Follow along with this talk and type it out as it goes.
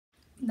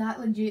That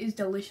legit is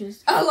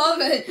delicious. I love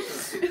it.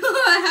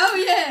 Hell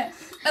yeah.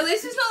 At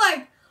least it's not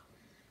like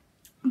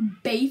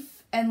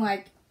beef and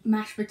like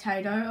mashed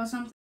potato or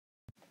something.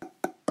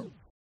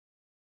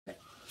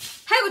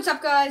 Hey, what's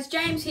up guys?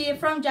 James here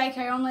from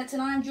JK Omelets,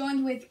 and I'm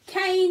joined with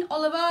Kaine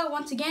Oliver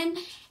once again.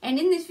 And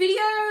in this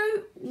video,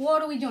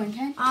 what are we doing,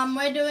 Kaine?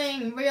 We're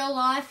doing real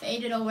life,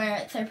 eat it or wear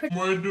it. So pretty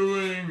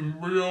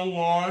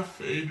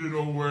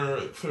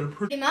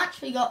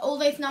much we got all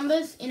these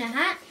numbers in a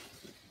hat,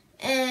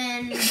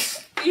 and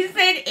You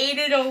said eat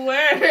it or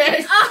wear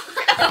it.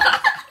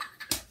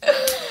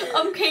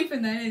 I'm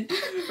keeping that in.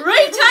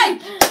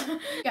 Retake!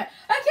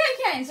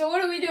 Okay, Kaine, so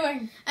what are we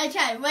doing?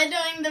 okay, we're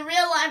doing the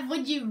real life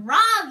would you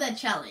rather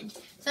challenge.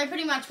 So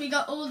pretty much we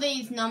got all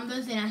these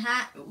numbers in a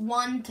hat,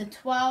 1 to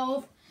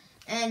 12,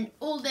 and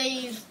all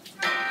these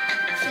things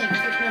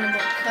we put in a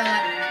book. So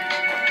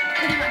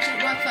pretty much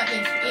it works like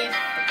this. If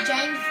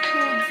James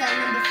pulled say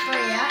number 3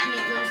 out and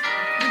it was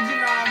would you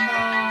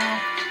rather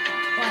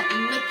like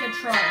lick a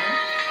troll,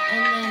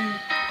 and then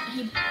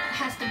he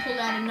has to pull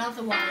out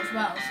another one as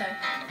well. So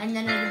and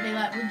then it'll be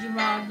like would you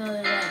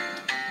rather like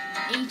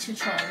eat a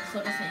troll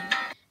sort of thing.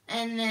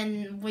 And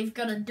then we've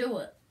got to do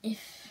it if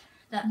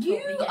that's what we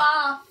get. You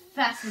are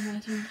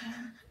fascinating,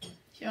 Kaine.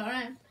 Sure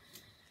am.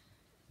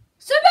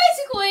 So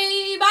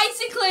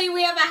basically,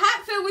 we have a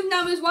hat filled with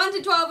numbers 1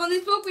 to 12. On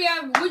this book, we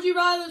have would you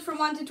rather from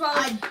 1 to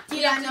 12.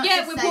 We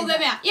pull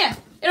them out. Yeah,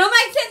 it'll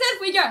make sense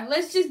as we go.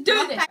 Let's just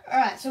do this. All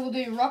right, so we'll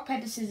do rock,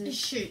 paper, scissors.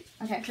 Shoot.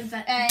 Okay,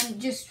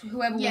 and just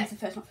whoever wins the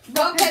first one.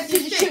 Rock, paper,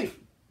 scissors, shoot.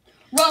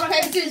 Rock,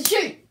 paper, scissors,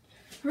 shoot.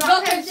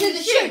 Rock, paper,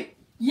 scissors, shoot.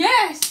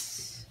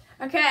 Yes.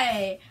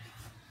 Okay.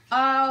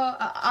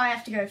 I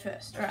have to go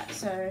first. All right,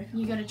 so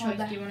You got a choice.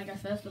 Do you want to go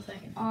first or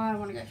second? I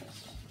want to go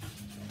first.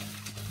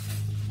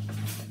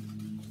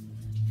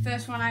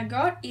 First one I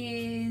got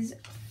is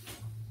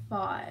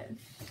 5.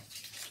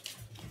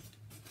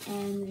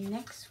 And the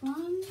next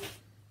one,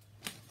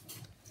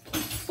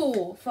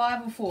 4.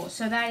 5 or 4.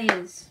 So that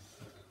is,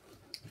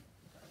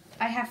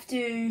 I have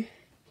to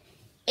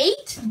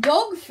eat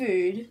dog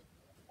food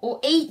or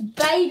eat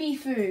baby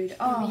food.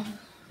 Oh,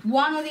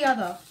 one or the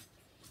other.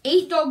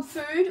 Eat dog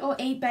food or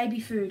eat baby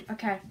food.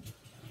 Okay.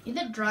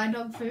 Either dry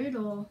dog food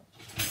or...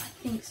 I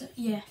think so,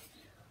 yeah.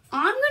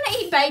 I'm gonna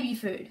eat baby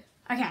food.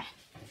 Okay.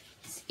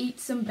 Let's eat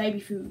some baby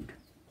food.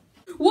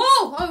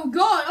 Whoa! Oh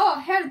god!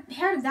 Oh, how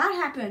did that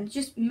happen?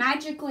 Just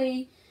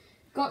magically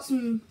got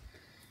some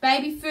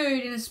baby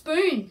food in a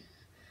spoon.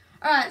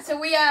 Alright, so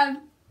we have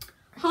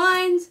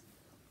Heinz,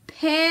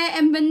 pear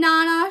and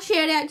banana.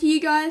 Shout out to you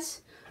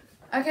guys.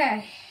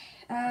 Okay.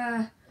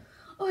 Oh,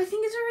 I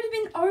think it's already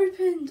been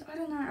opened. I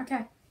don't know.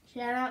 Okay.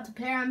 Shout out to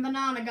pear and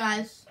banana,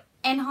 guys.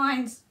 And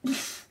Heinz.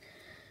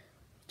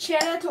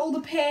 Shout out to all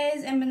the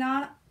pears and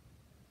banana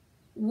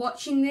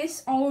watching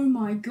this. Oh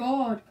my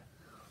god.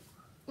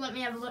 Let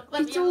me have a look.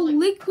 It's all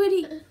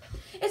liquidy.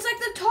 It's like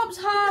the top's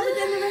hard and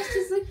then the rest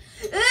is like...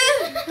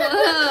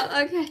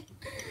 Okay.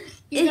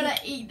 You gotta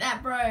eat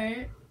that,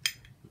 bro.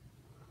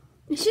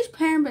 It's just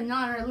pear and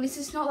banana. At least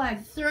it's not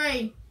like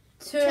 3,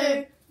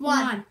 2,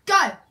 1.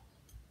 Go!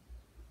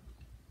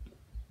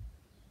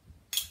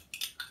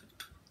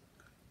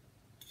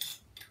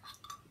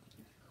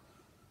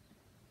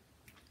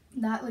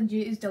 That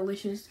legit is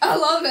delicious. I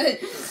love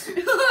it.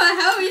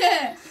 Hell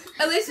yeah.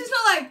 At least it's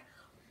not like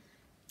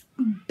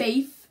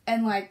beef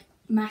and like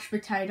mashed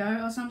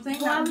potato or something.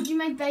 Why would you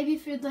make baby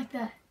food like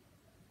that?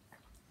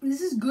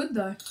 This is good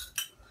though.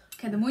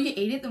 Okay, the more you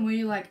eat it, the more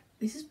you're like,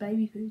 this is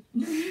baby food.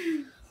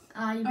 You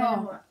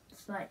better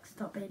like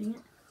stop eating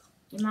it.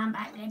 Your mum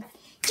back there.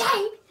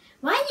 Jane,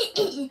 why are you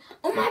eating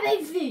all my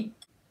baby food?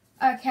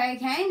 Okay,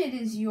 Kaine, it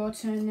is your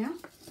turn now.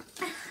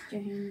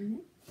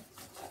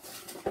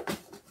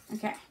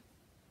 Okay.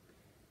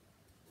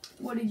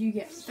 What did you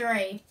get?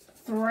 3.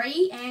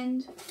 3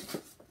 and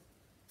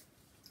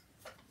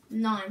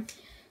 9.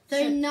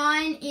 So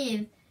 9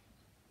 is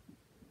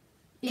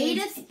eat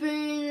a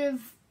spoon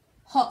of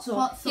hot sauce.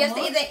 Hot sauce. You have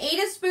to either eat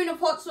a spoon of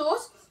hot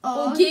sauce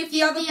or give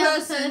the other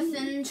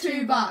person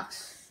 $2.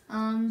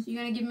 So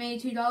you're going to give me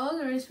 $2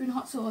 or a spoon of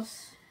hot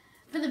sauce?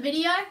 for the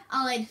video,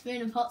 I'll eat a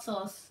spoon of hot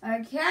sauce.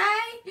 Okay.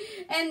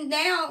 And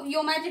now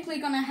you're magically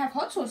going to have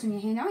hot sauce in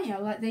your hand, aren't you?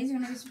 Like these are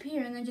going to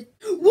disappear and then just...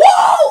 Whoa!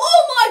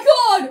 Oh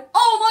my god!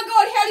 Oh my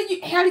god!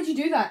 How did you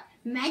do that?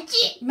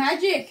 Magic!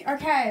 Magic.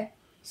 Okay.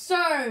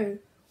 So,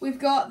 we've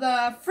got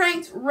the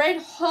Frank's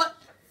Red Hot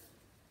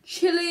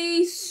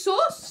Chili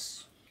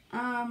Sauce.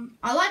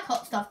 I like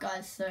hot stuff,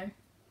 guys, so...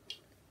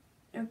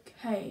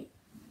 Okay.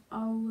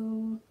 I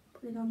will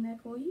put it on there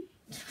for you.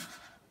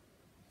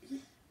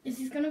 Is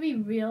this going to be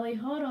really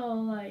hot or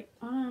like...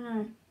 I don't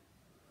know.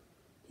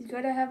 He's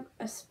got to have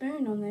a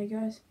spoon on there,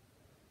 guys.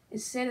 It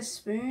said a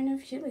spoon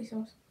of chili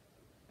sauce.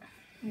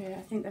 Yeah,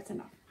 I think that's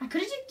enough. I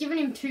could have just given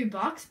him $2,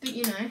 but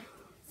you know,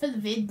 for the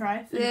vid,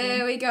 bro.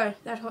 There we go.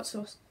 That hot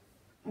sauce.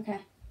 Okay.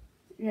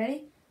 You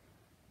ready?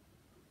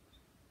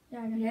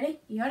 Yeah, You ready?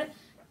 You got it?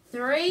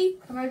 3.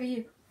 Come over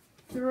here.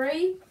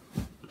 3,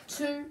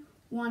 2,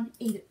 1.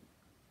 Eat it.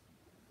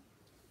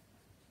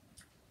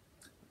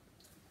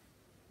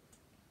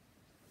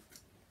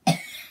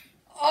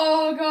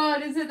 Oh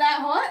god, is it that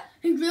hot?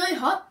 It's really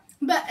hot,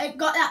 but it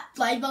got that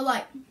flavour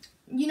like,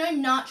 you know,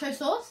 nacho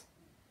sauce?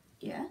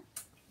 Yeah.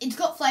 It's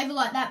got flavour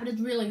like that, but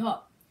it's really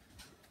hot.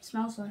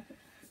 Smells like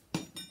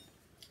it.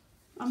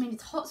 I mean,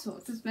 it's hot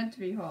sauce. It's meant to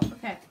be hot.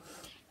 Okay.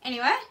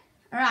 Anyway,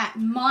 alright,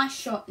 my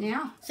shot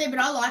now. See, but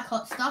I like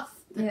hot stuff,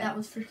 but Yeah. that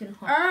was freaking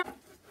hot.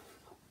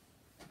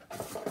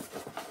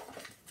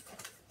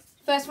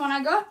 First one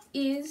I got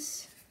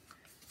is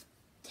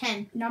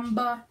 10.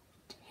 number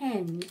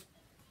 10.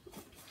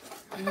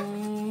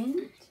 And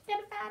Get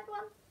a bad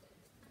one.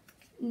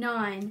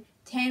 9.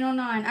 10 or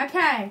 9.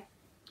 Okay.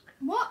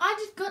 What? I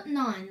just got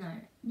 9 though.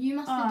 You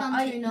must have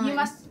done 2 9s. You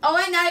must. Oh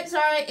wait, no,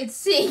 sorry. It's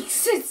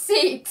 6. It's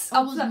 6.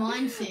 Oh, was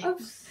mine 6?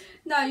 Oops.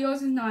 No,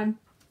 yours is 9.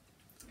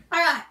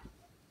 Alright.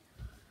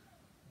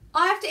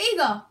 I have to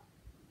either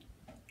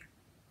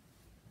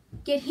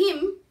get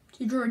him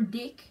to draw a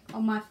dick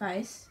on my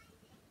face,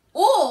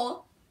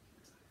 or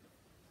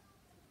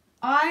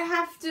I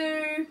have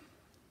to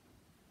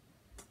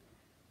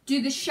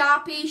do the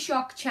Sharpie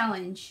Shock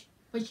Challenge.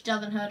 Which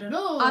doesn't hurt at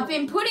all. I've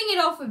been putting it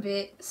off a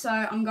bit, so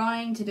I'm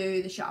going to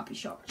do the Sharpie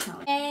Shock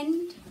Challenge.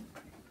 And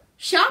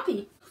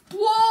Sharpie.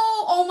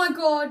 Whoa! Oh my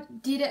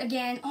god, did it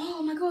again.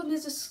 Oh my god,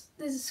 there's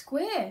a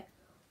square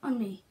on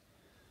me.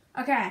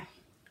 Okay,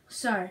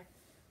 so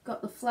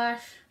got the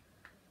flash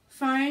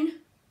phone,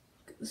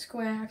 got the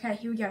square. Okay,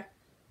 here we go.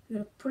 We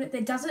gotta put it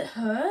there. Does it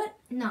hurt?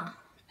 No,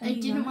 There it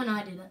you didn't go. when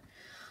I did it.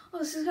 Oh,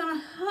 this is gonna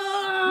Move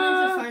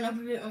hurt. the phone up a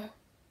bit more.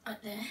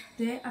 Right there.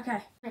 There.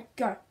 Okay,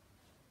 go.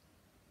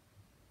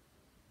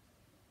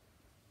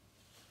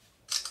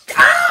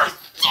 Ah!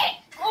 Shit!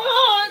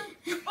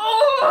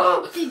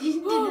 Oh! Did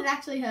it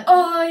actually hurt?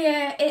 Oh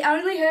yeah, it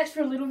only hurts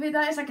for a little bit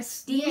though. It's like a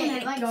sting and yeah,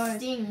 then it like goes.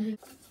 stings.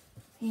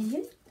 Hand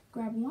it,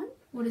 grab one.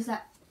 What is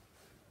that?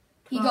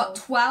 He 12. got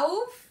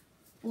 12.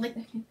 Lick.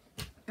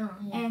 Oh,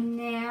 yeah. And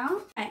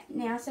now,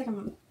 now second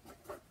one.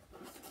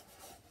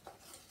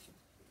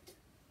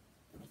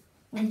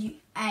 And you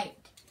 8.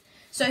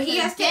 So he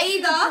So has to get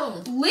in the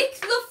either pool. lick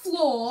the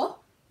floor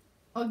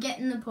Or get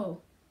in the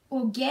pool.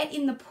 or get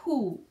in the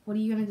pool. What are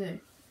you gonna do?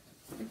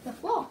 Lick the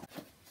floor.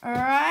 All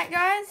right,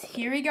 guys.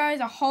 Here he goes.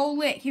 A whole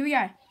lick. Here we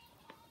go.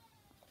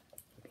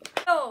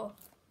 Oh.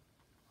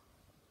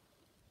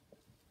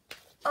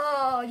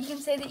 Oh, you can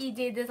see that you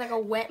did. There's like a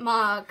wet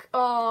mark.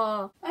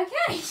 Oh.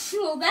 Okay.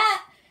 Well,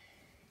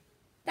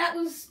 that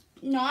was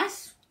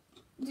nice.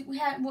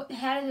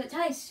 How did it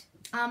taste?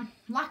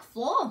 Like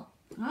floor.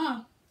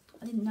 Oh,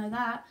 I didn't know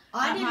that.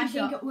 I My didn't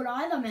think shot. it would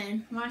either,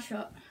 man. My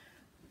shot.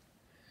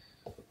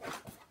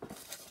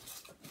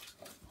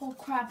 Oh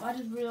crap, I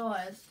just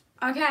realised.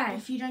 Okay.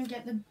 If you don't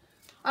get the...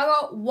 I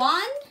got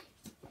 1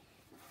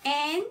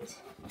 and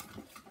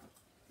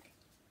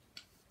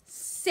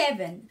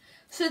 7.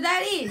 So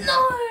that is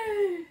No!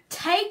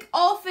 take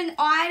off an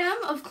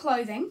item of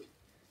clothing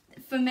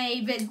for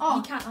me, but Oh,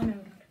 you can't. I know.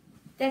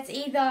 That's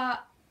either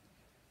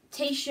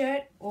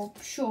t-shirt or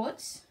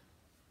shorts,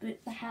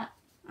 but the hat,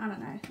 I don't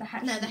know. The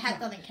hat. No, the doesn't hat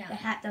count. doesn't count. The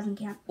hat doesn't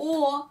count.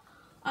 Or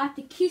I have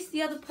to kiss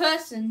the other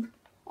person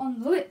on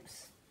the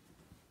lips.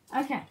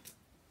 Okay.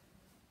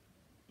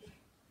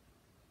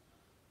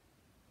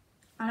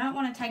 I don't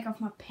want to take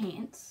off my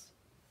pants.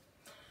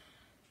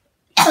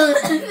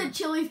 The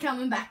chili's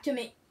coming back to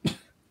me.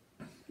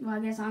 Well, I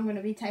guess I'm going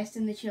to be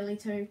tasting the chili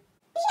too.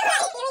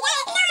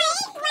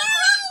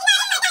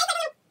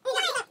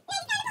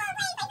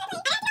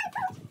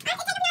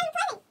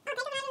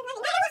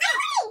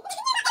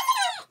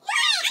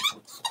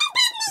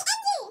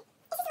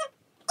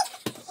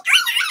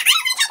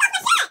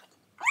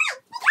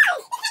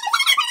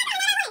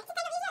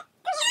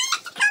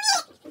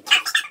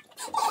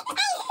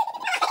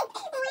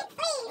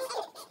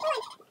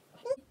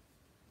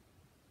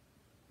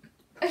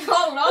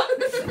 Hold on.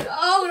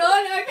 Hold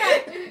on.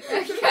 Okay.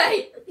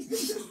 Okay.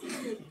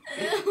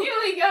 Here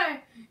we go.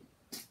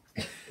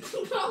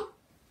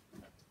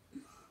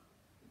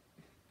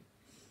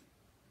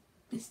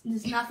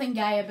 There's nothing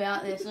gay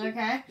about this,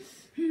 okay?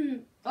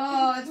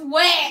 Oh, it's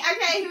wet.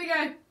 Okay, here we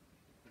go.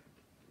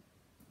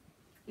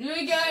 Here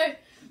we go.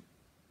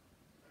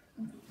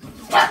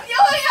 Stop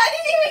yelling, I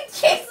didn't even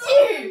kiss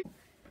you!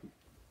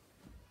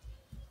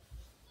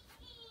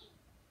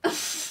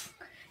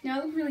 Now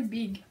I look really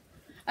big.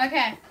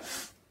 Okay.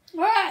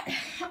 Alright.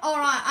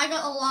 Alright, I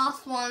got the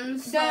last one,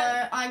 so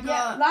I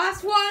got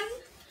last one.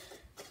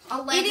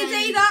 11. It is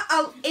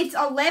either, it's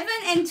 11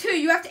 and 2.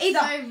 You have to either.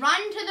 So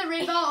run to the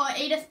river or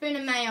eat a spoon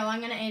of mayo. I'm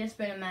going to eat a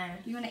spoon of mayo.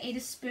 You want to eat a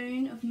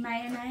spoon of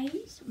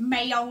mayonnaise?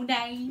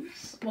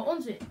 Mayonnaise. What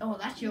one's it? Oh,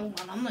 that's your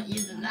one. I'm not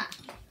using that.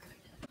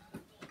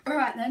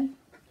 Alright then.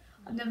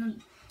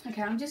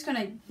 Okay, I'm just going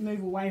to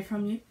move away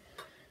from you.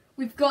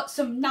 We've got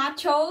some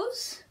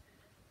nachos.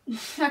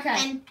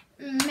 Okay.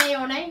 And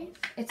mayonnaise.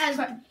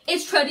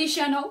 It's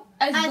traditional,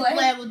 as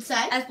Blair would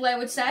say. As Blair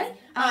would say.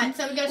 Alright,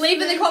 so we got a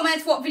Leave in the spoon.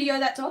 comments what video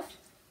that's off.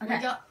 Okay.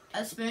 We got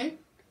a spoon.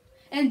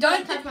 And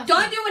don't touch my do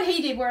spoon. what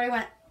he did where he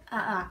went,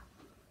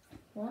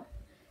 What?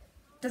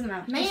 Doesn't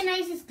matter.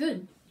 Mayonnaise is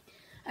good.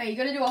 Oh, you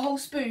got to do a whole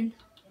spoon.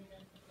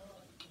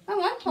 Come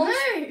on, whole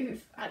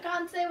Move. I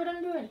can't say what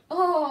I'm doing.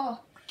 Oh,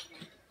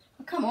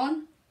 come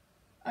on.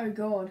 Oh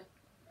God,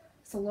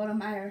 it's a lot of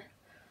mayo.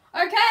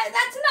 Okay,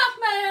 that's enough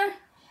mayo.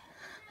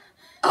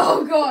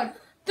 Oh God,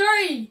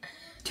 3,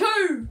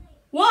 2,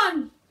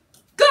 1,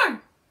 go.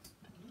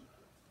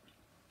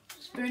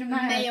 Spoon of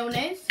mayo.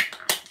 Mayonnaise.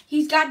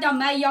 He's got the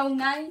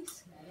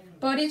mayonnaise,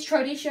 but it's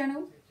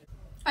traditional.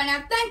 And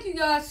now thank you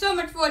guys so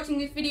much for watching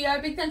this video.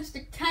 Big thanks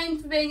to Kaine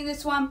for being in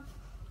this one.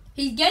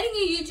 He's getting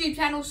a YouTube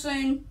channel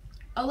soon.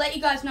 I'll let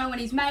you guys know when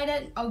he's made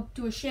it. I'll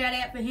do a shout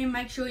out for him.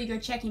 Make sure you go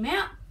check him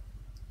out.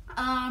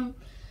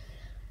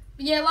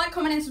 But yeah, like,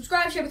 comment and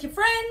subscribe, share with your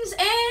friends,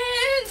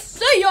 and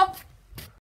see ya!